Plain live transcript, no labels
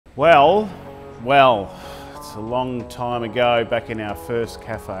Well, it's a long time ago, back in our first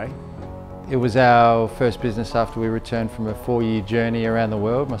cafe. It was our first business after we returned from a 4-year journey around the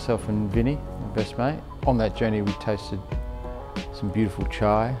world, myself and Vinny, my best mate. On that journey we tasted some beautiful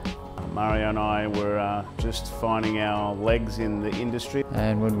chai. Mario and I were just finding our legs in the industry.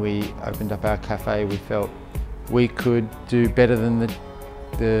 And when we opened up our cafe, we felt we could do better than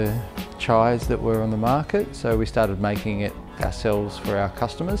the chais that were on the market, so we started making it ourselves for our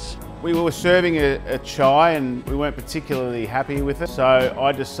customers. We were serving a chai and we weren't particularly happy with it, so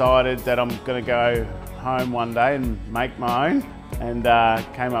I decided that I'm going to go home one day and make my own, and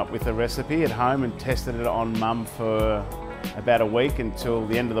came up with a recipe at home and tested it on Mum for about a week, until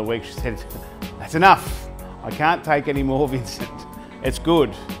the end of the week she said, "That's enough, I can't take any more, Vincent, it's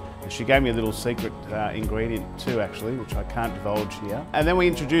good." And she gave me a little secret ingredient too, actually, which I can't divulge here. And then we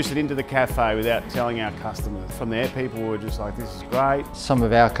introduced it into the cafe without telling our customers. From there, people were just like, "This is great." Some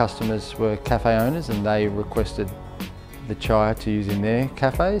of our customers were cafe owners and they requested the chai to use in their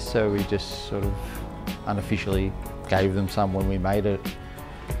cafes, so we just sort of unofficially gave them some when we made it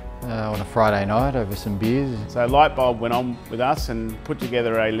on a Friday night over some beers. So Lightbulb went on with us and put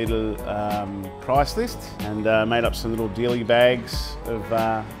together a little price list and made up some little dealie bags of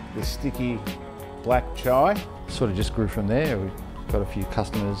the sticky black chai. Sort of just grew from there. We got a few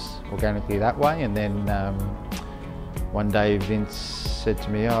customers organically that way, and then one day Vince said to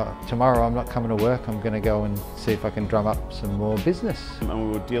me, "Oh, tomorrow I'm not coming to work, I'm going to go and see if I can drum up some more business." And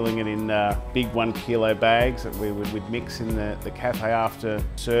we were dealing it in big 1 kilo bags that we'd mix in the cafe after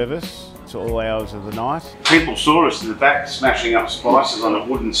service to all hours of the night. People saw us in the back smashing up spices on a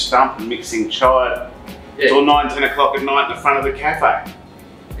wooden stump and mixing chai till 9, 10 o'clock at night in the front of the cafe.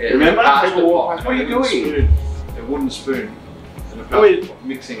 Yeah, remember? People walk past, "What are you doing?" A wooden spoon and a plastic,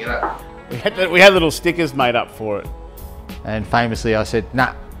 mixing it up. We had little stickers made up for it. And famously I said,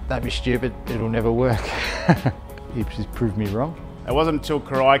 "Nah, don't be stupid, it'll never work." He just proved me wrong. It wasn't until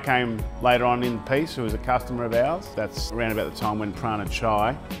Karai came later on in the piece, who was a customer of ours. That's around about the time when Prana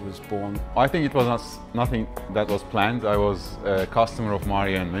Chai was born. I think it was nothing that was planned. I was a customer of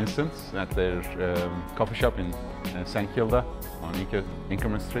Mario and Vincent's at their coffee shop in St Kilda on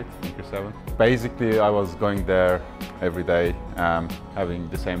Inkerman Street, Inker 7. Basically, I was going there every day, having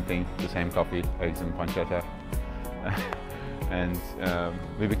the same thing, the same coffee, eggs and pancetta. And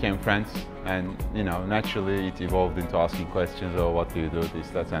we became friends, and naturally it evolved into asking questions, "Oh, what do you do, this,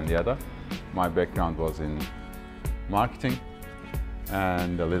 that and the other." My background was in marketing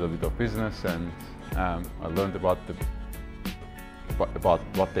and a little bit of business, and I learned about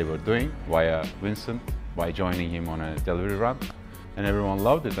what they were doing via Vincent, by joining him on a delivery run, and everyone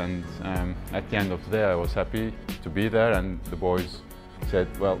loved it. And at the end of the day I was happy to be there, and the boys said,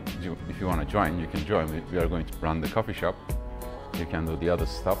 "Well, if you want to join, you can join. We are going to run the coffee shop. You can do the other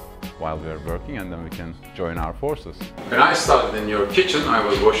stuff while we are working, and then we can join our forces." When I started in your kitchen, I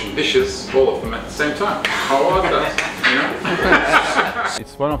was washing dishes, all of them at the same time. How was that?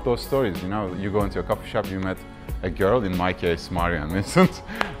 It's one of those stories, you go into a coffee shop, you met a girl, in my case Mario and Vincent,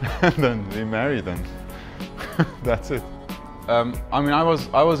 and then we married, and that's it. I mean,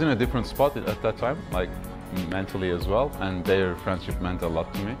 I was in a different spot at that time, like mentally as well, and their friendship meant a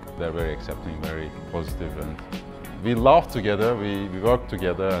lot to me. They're very accepting, very positive, and we laughed together, we worked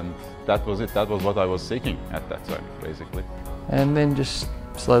together, and that was it. That was what I was seeking at that time, basically. And then just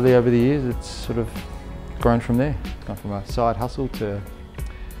slowly over the years, it's sort of grown from there. It's gone from a side hustle to,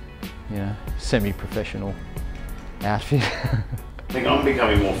 semi-professional outfit. I think I'm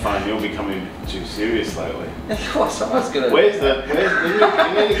becoming more fun, you're becoming too serious lately. Someone's gonna... Where's the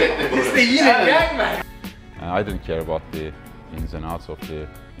It's the yin and yang, mate! I didn't care about the ins and outs of the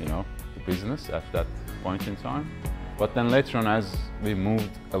business at that point in time. But then later on, as we moved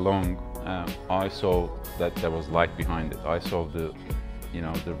along, I saw that there was light behind it. I saw the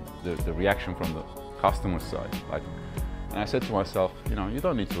reaction from the customer side. And I said to myself, you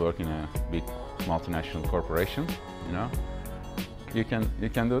don't need to work in a big multinational corporation. You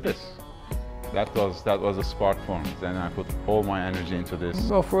can do this. That was a spark for me. Then I put all my energy into this.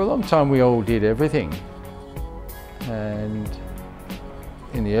 Well, for a long time we all did everything, and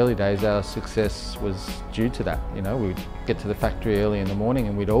in the early days our success was due to that. We'd get to the factory early in the morning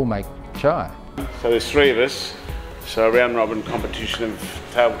and we'd all make chai. So there's 3 of us, so a round robin competition of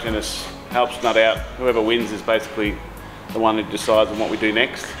table tennis helps nut out. Whoever wins is basically the one who decides on what we do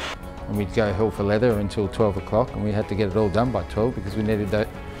next. And we'd go hell for leather until 12 o'clock, and we had to get it all done by 12 because we needed that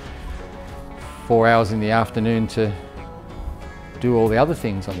 4 hours in the afternoon to do all the other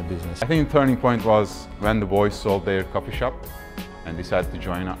things on the business. I think the turning point was when the boys sold their coffee shop and decided to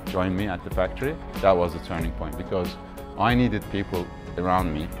join me at the factory. That was the turning point, because I needed people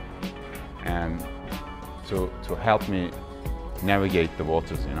around me and to help me navigate the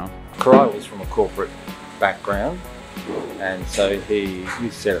waters, you know. Karai was from a corporate background, and so he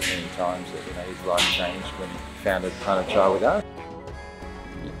said it many times that, you know, his life changed when he founded Prana Chai with us.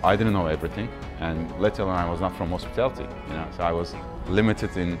 I didn't know everything, and let alone I was not from hospitality, you know, so I was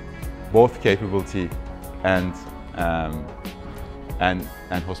limited in both capability and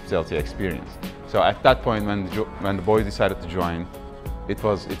hospitality experience. So at that point, when the boys decided to join, it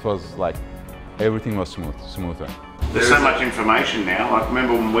was like everything was smoother. There's so much information now. Like,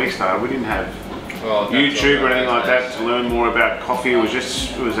 remember when we started, we didn't have YouTube or anything like that to learn more about coffee. It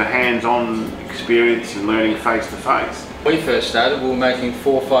was a hands-on experience and learning face to face. When we first started, we were making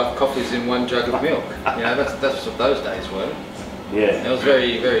 4 or 5 coffees in 1 jug of milk. You know, that's what those days were. Yeah. It was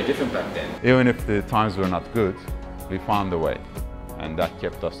very, very different back then. Even if the times were not good, we found a way, and that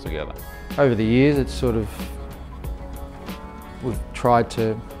kept us together. Over the years, it's sort of, we've tried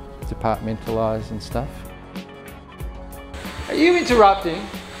to departmentalise and stuff. Are you interrupting?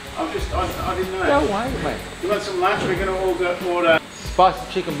 I didn't know. Go away, mate. You want some lunch? We're going to all order.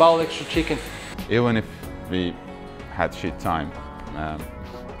 Spicy chicken bowl, extra chicken. Even if we had shit time, I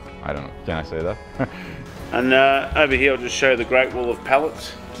don't know, can I say that? And over here I'll just show you the Great Wall of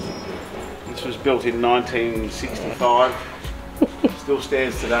Pallets. This was built in 1965. Still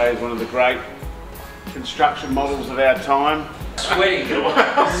stands today as one of the great construction models of our time. Sweating.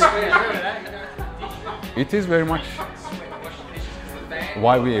 It is very much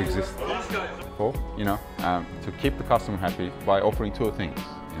why we exist. For, you know, to keep the customer happy by offering 2 things.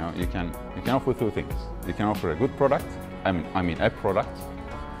 You know, you can offer 2 things. You can offer a good product, I mean a product,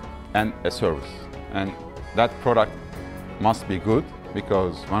 and a service. And that product must be good,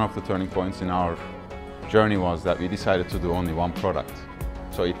 because one of the turning points in our journey was that we decided to do only 1 product.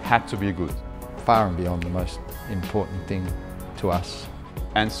 So it had to be good. Far and beyond the most important thing to us.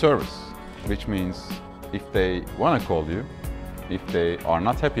 And service, which means if they want to call you, if they are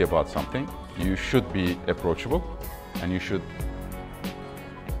not happy about something, you should be approachable, and you should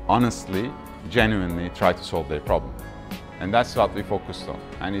honestly, genuinely try to solve their problem. And that's what we focused on,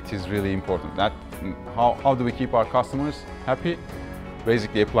 and it is really important. That how do we keep our customers happy?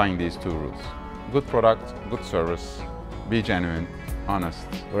 Basically applying these 2 rules. Good product, good service, be genuine, honest.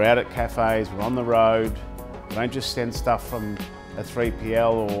 We're out at cafes, we're on the road. We don't just send stuff from a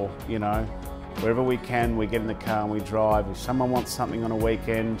 3PL or, you know, wherever we can, we get in the car and we drive. If someone wants something on a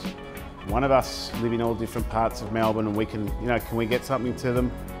weekend, one of us live in all different parts of Melbourne, and we can, you know, can we get something to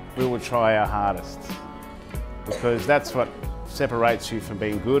them? We will try our hardest, because that's what separates you from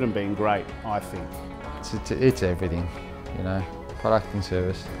being good and being great, I think. It's everything, you know, product and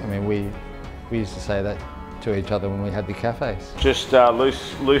service. I mean, we used to say that to each other when we had the cafes. Just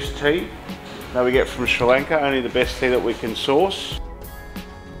loose tea that we get from Sri Lanka, only the best tea that we can source.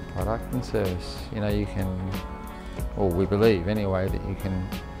 Product and service, you know, you can, or we believe anyway, that you can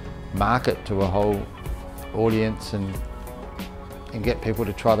market to a whole audience and get people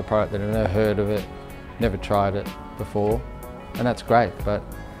to try the product that have never heard of it, never tried it before, and that's great. But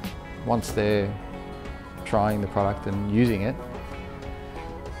once they're trying the product and using it,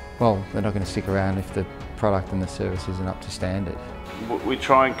 well, they're not going to stick around if the product and the service isn't up to standard. We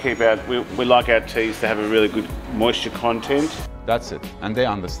try and keep we like our teas to have a really good moisture content. That's it, and they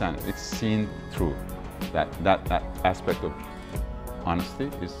understand it. It's seen through. That aspect of honesty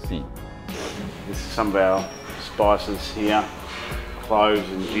is seen. This is some of our spices here, cloves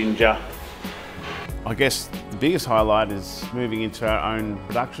and ginger. I guess the biggest highlight is moving into our own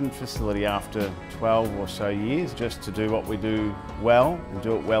production facility after 12 or so years, just to do what we do well, and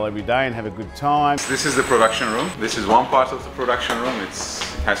do it well every day and have a good time. This is the production room. This is one part of the production room. It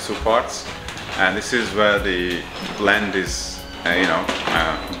has 2 parts, and this is where the blend is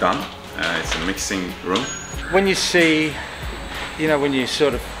done. It's a mixing room. When you see, you know, when you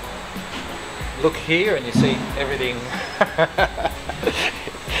sort of look here and you see everything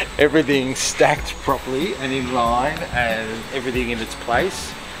everything stacked properly and in line and everything in its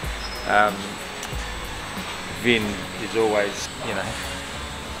place, Vin is always, you know,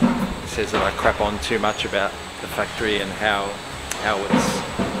 says that I crap on too much about the factory and how it's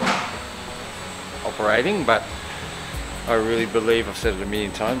operating, but I really believe, I've said it a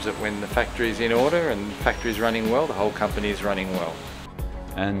million times, that when the factory is in order and the factory is running well, the whole company is running well.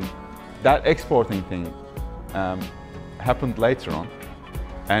 And that exporting thing happened later on,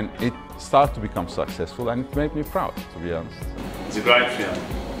 and it started to become successful, and it made me proud, to be honest. It's a great feeling.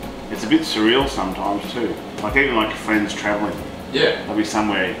 It's a bit surreal sometimes too. Like even like friends travelling. Yeah. They'll be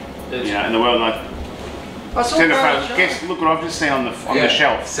somewhere, you know, in the world, like, guess, look what I've just seen on the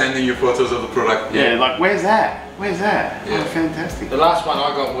shelf. Sending you photos of the product. Yeah, like, where's that? Where's that? Yeah. Oh, fantastic. The last one I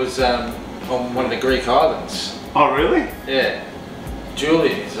got was on one of the Greek islands. Oh, really? Yeah.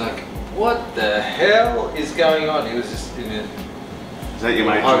 Julian is like, what the hell is going on? He was just in a Is that your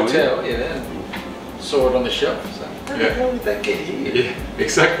mate hotel, Julian? yeah, and saw it on the shelf. So, how the hell did that get here? Yeah,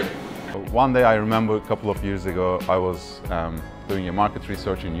 exactly. One day I remember a couple of years ago, I was doing a market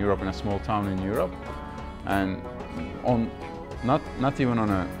research in Europe, in a small town in Europe, and on not even on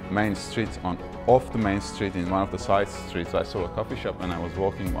a main street, off the main street in one of the side streets, I saw a coffee shop, and I was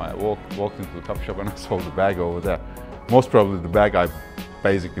walking by. I walked into the coffee shop and I saw the bag over there. Most probably the bag I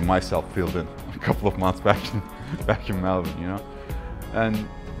basically myself filled in a couple of months back in Melbourne, you know, and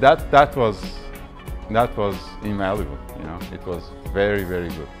that was invaluable, you know. It was very, very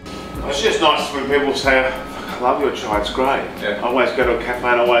good. It's just nice when people say, I love your chai, it's great. Yeah. I always go to a cafe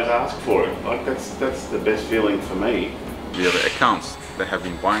and always ask for it. Like that's the best feeling for me. We have accounts that have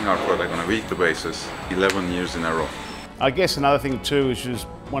been buying our product on a weekly basis 11 years in a row. I guess another thing too is just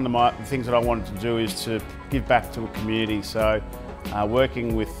one of the things that I wanted to do is to give back to a community. So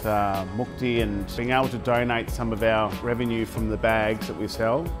working with Mukti and being able to donate some of our revenue from the bags that we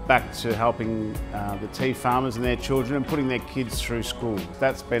sell back to helping the tea farmers and their children and putting their kids through school.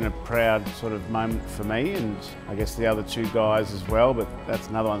 That's been a proud sort of moment for me, and I guess the other two guys as well, but that's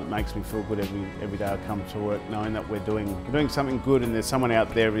another one that makes me feel good every day I come to work, knowing that we're doing something good and there's someone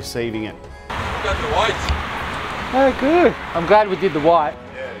out there receiving it. You got the white. Oh, good. I'm glad we did the white.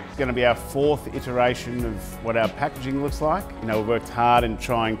 It's going to be our fourth iteration of what our packaging looks like. You know, we've worked hard in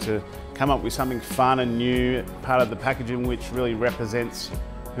trying to come up with something fun and new, part of the packaging which really represents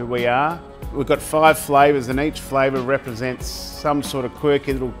who we are. We've got 5 flavours and each flavour represents some sort of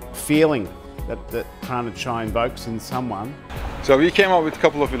quirky little feeling that Prana Chai invokes in someone. So we came up with a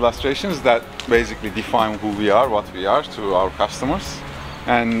couple of illustrations that basically define who we are, what we are to our customers.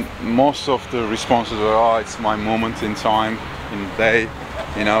 And most of the responses were, oh, it's my moment in time, in the day,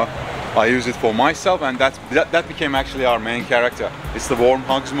 you know. I use it for myself, and that became actually our main character. It's the warm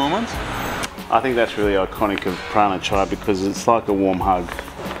hugs moment. I think that's really iconic of Prana Chai because it's like a warm hug.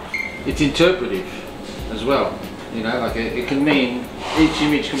 It's interpretive as well, you know, like it can mean, each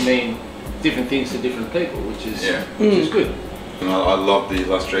image can mean different things to different people, which is good. I love the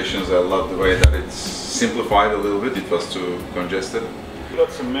illustrations. I love the way that it's simplified a little bit. It was too congested. We've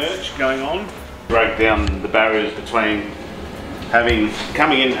got some merch going on. Break down the barriers between coming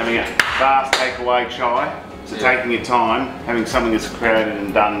in, having a fast takeaway chai, so taking your time, having something that's created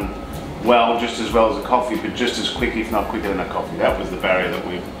and done well, just as well as a coffee, but just as quick, if not quicker than a coffee. That was the barrier that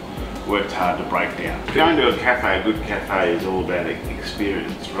we've worked hard to break down. Going to a cafe, a good cafe, is all about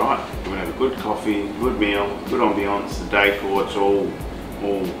experience, right? You want to have a good coffee, good meal, good ambiance, the decor, it's all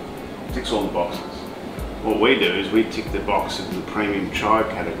ticks all the boxes. What we do is we tick the box of the premium chai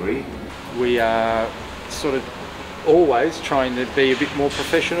category. We are sort of always trying to be a bit more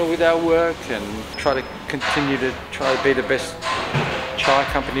professional with our work and try to continue to try to be the best chai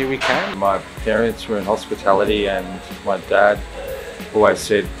company we can. My parents were in hospitality, and my dad always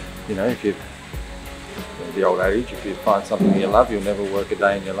said, you know, if you, the old adage, if you find something you love, you'll never work a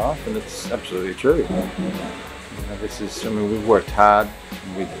day in your life, and it's absolutely true. You know, I mean, we've worked hard,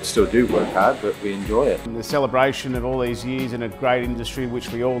 we still do work hard, but we enjoy it. And the celebration of all these years in a great industry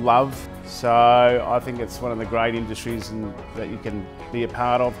which we all love. So I think it's one of the great industries that you can be a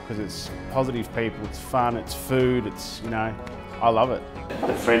part of because it's positive people, it's fun, it's food, it's, you know, I love it.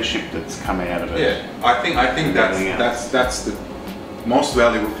 The friendship that's come out of it. Yeah, I think that's the most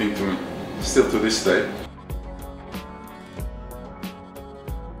valuable thing to me, still to this day.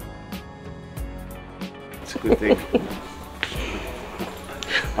 It's a good thing.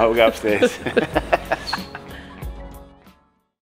 I will go upstairs.